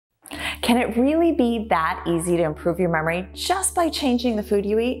Can it really be that easy to improve your memory just by changing the food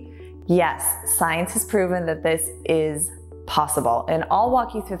you eat? Yes, science has proven that this is possible, and I'll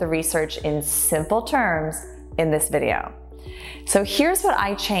walk you through the research in simple terms in this video. So here's what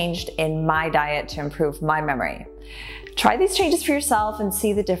I changed in my diet to improve my memory. Try these changes for yourself and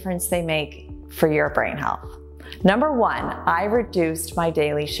see the difference they make for your brain health. Number one, I reduced my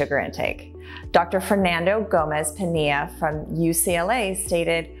daily sugar intake. Dr. Fernando Gomez-Pinilla from UCLA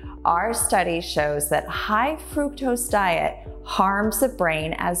stated, "Our study shows that high fructose diet harms the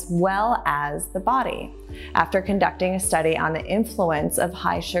brain as well as the body," after conducting a study on the influence of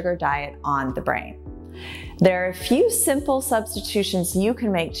high sugar diet on the brain. There are a few simple substitutions you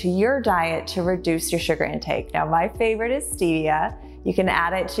can make to your diet to reduce your sugar intake. Now, my favorite is stevia. You can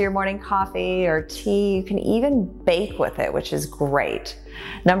add it to your morning coffee or tea. You can even bake with it, which is great.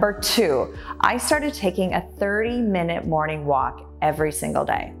 Number two, I started taking a 30-minute morning walk every single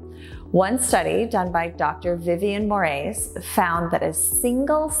day. One study done by Dr. Vivian Moraes found that a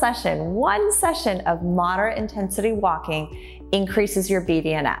single session, one session of moderate intensity walking increases your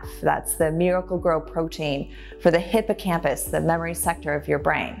BDNF. That's the Miracle-Gro protein for the hippocampus, the memory sector of your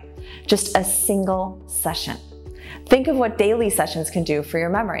brain. Just a single session. Think of what daily sessions can do for your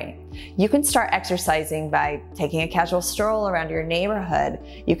memory. You can start exercising by taking a casual stroll around your neighborhood.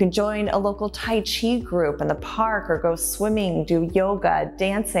 You can join a local Tai Chi group in the park, or go swimming, do yoga,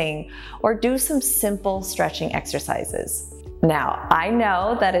 dancing, or do some simple stretching exercises. Now, I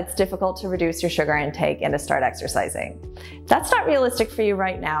know that it's difficult to reduce your sugar intake and to start exercising. If that's not realistic for you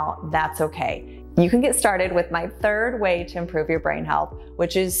right now, that's okay. You can get started with my third way to improve your brain health,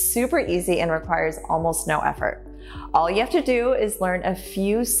 which is super easy and requires almost no effort. All you have to do is learn a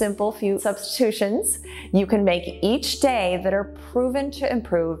few simple food substitutions you can make each day that are proven to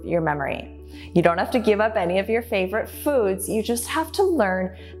improve your memory. You don't have to give up any of your favorite foods. You just have to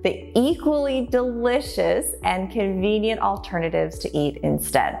learn the equally delicious and convenient alternatives to eat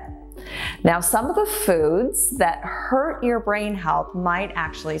instead. Now, some of the foods that hurt your brain health might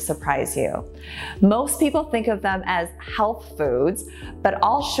actually surprise you. Most people think of them as health foods, but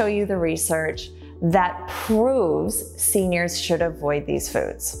I'll show you the research that proves seniors should avoid these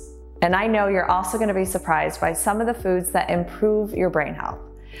foods. And I know you're also going to be surprised by some of the foods that improve your brain health.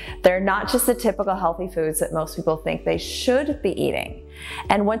 They're not just the typical healthy foods that most people think they should be eating.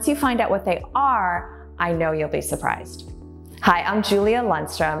 And once you find out what they are, I know you'll be surprised. Hi, I'm Julia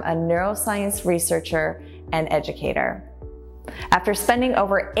Lundstrom, a neuroscience researcher and educator. After spending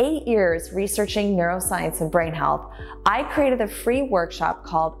over 8 years researching neuroscience and brain health, I created a free workshop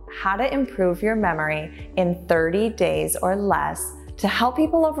called How to Improve Your Memory in 30 Days or Less to help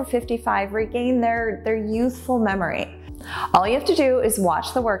people over 55 regain their youthful memory. All you have to do is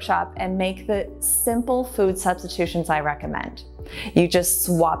watch the workshop and make the simple food substitutions I recommend. You just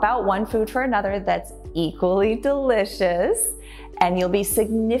swap out one food for another that's equally delicious, and you'll be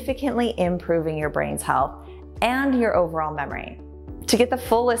significantly improving your brain's health and your overall memory. To get the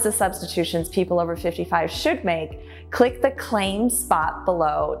full list of substitutions people over 55 should make, click the claim spot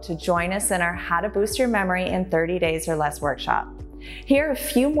below to join us in our How to Boost Your Memory in 30 Days or Less workshop. Here are a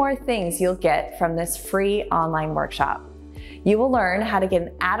few more things you'll get from this free online workshop. You will learn how to get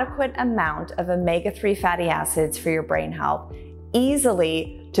an adequate amount of omega-3 fatty acids for your brain health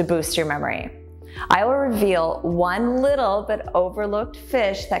easily to boost your memory. I will reveal one little but overlooked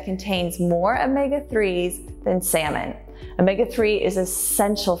fish that contains more omega-3s than salmon. Omega-3 is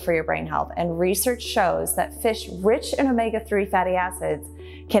essential for your brain health, and research shows that fish rich in omega-3 fatty acids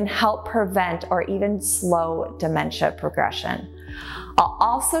can help prevent or even slow dementia progression. I'll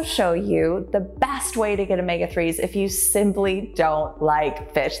also show you the best way to get omega-3s if you simply don't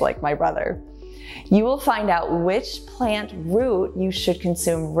like fish like my brother. You will find out which plant root you should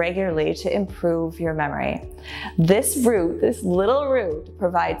consume regularly to improve your memory. This little root,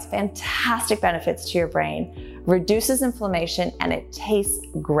 provides fantastic benefits to your brain, reduces inflammation, and it tastes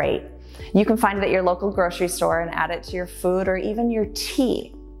great. You can find it at your local grocery store and add it to your food or even your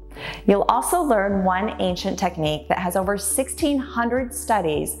tea. You'll also learn one ancient technique that has over 1,600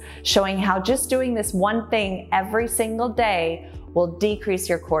 studies showing how just doing this one thing every single day will decrease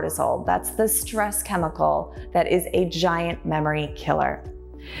your cortisol. That's the stress chemical that is a giant memory killer.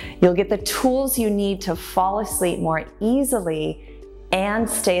 You'll get the tools you need to fall asleep more easily and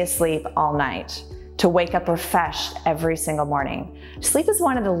stay asleep all night, to wake up refreshed every single morning. Sleep is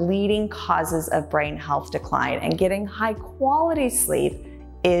one of the leading causes of brain health decline, and getting high quality sleep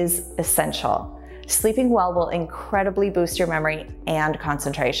is essential. Sleeping well will incredibly boost your memory and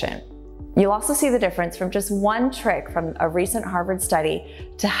concentration. You'll also see the difference from just one trick from a recent Harvard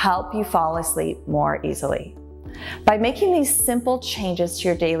study to help you fall asleep more easily. By making these simple changes to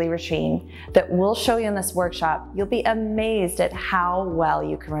your daily routine that we'll show you in this workshop, you'll be amazed at how well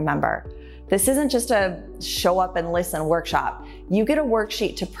you can remember. This isn't just a show up and listen workshop. You get a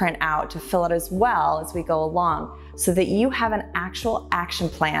worksheet to print out to fill out as well as we go along so that you have an actual action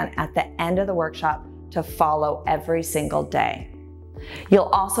plan at the end of the workshop to follow every single day. You'll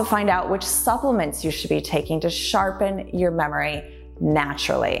also find out which supplements you should be taking to sharpen your memory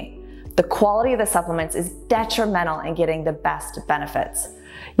naturally. The quality of the supplements is detrimental in getting the best benefits.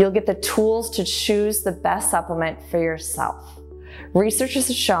 You'll get the tools to choose the best supplement for yourself. Researchers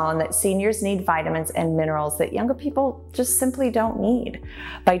have shown that seniors need vitamins and minerals that younger people just simply don't need.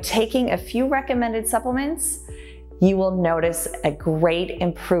 By taking a few recommended supplements, you will notice a great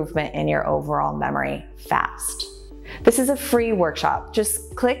improvement in your overall memory fast. This is a free workshop.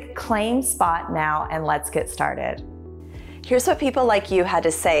 Just click Claim Spot now and let's get started. Here's what people like you had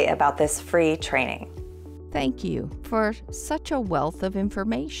to say about this free training. Thank you for such a wealth of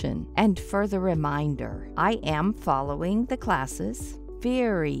information and for the reminder. I am following the classes.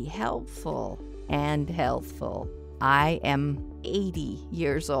 Very helpful and healthful. I am 80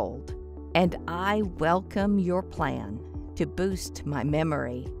 years old and I welcome your plan to boost my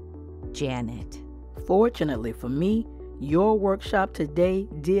memory. Janet. Fortunately for me, your workshop today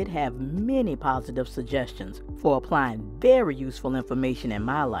did have many positive suggestions for applying very useful information in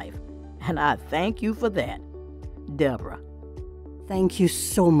my life, and I thank you for that. Deborah. Thank you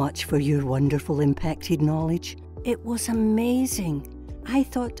so much for your wonderful impacted knowledge. It was amazing. I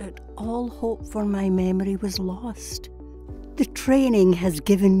thought that all hope for my memory was lost. The training has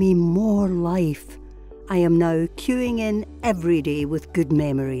given me more life. I am now queuing in every day with good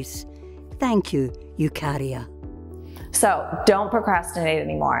memories. Thank you, Eukarya. So don't procrastinate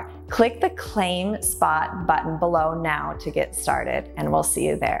anymore. Click the Claim Spot button below now to get started, and we'll see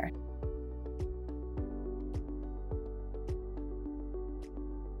you there.